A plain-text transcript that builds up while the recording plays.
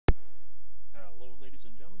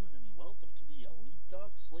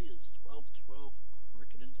Sleater's 12-12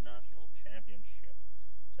 Cricket International Championship.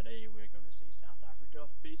 Today we're going to see South Africa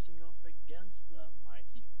facing off against the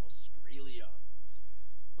mighty Australia.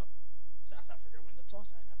 Well, South Africa win the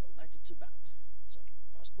toss and have elected to bat. So,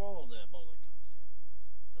 first ball, the bowler comes in,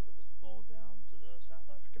 delivers the ball down to the South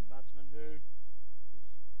African batsman, who he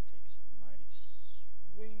takes a mighty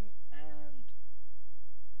swing and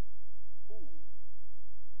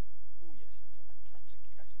yes,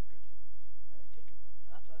 that's a good hit, and they take a run.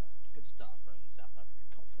 That's a good start from South Africa.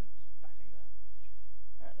 Confident batting there.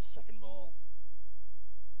 Alright, the second ball.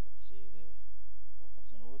 Let's see, the ball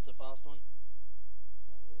comes in. Oh, it's a fast one.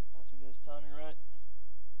 Again, the batsman gets his timing right.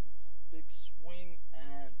 He's had a big swing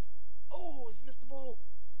and he's missed the ball.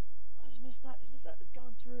 Oh, he's missed that. It's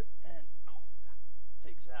going through and that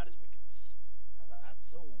takes out his wickets.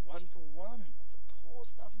 That's 1 for 1. That's a poor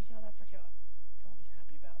start from South Africa. Can't be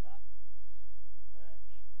happy about that. Alright,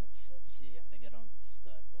 let's see if they get on to this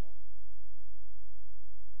third ball.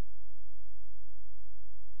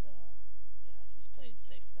 So, yeah, he's played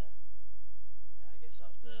safe there. Yeah, I guess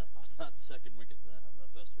after that second wicket there, after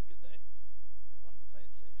that first wicket, they wanted to play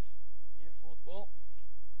it safe. Yeah, fourth ball.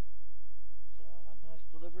 So, a nice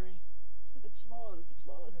delivery. It's a bit slower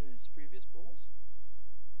than his previous balls.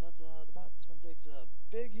 But the batsman takes a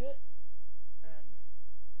big hit, and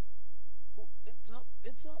it's up.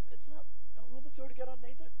 Oh, will the fielder get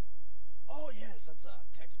underneath it? Oh yes, that's a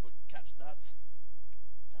textbook catch. That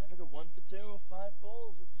South Africa 1 for 2 or 5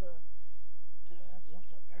 balls. That's a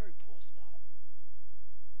very poor start.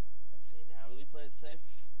 Let's see now. Will he play it safe?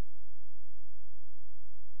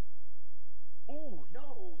 Oh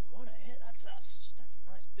no! What a hit! That's a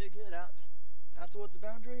nice big hit out towards the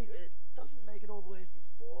boundary. It doesn't make it all the way for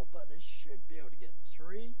 4, but they should be able to get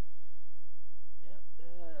 3. Yep,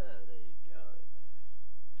 there you go. They've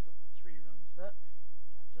got the 3 runs there.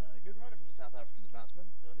 That's a good runner from the South African batsman.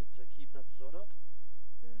 They'll need to keep that sort up.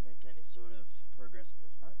 They don't make any sort of progress in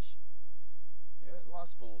this match. Yeah,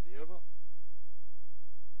 last ball of the over.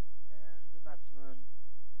 And the batsman,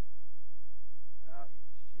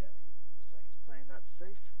 he looks like he's playing that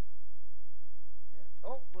safe. Yeah.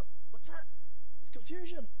 Oh, but what's that? There's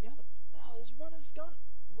confusion. Yeah, his runner's gone.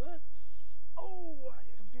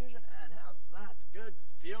 Confusion. And how's that? Good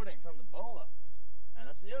fielding from the bowler. And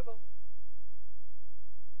that's the over.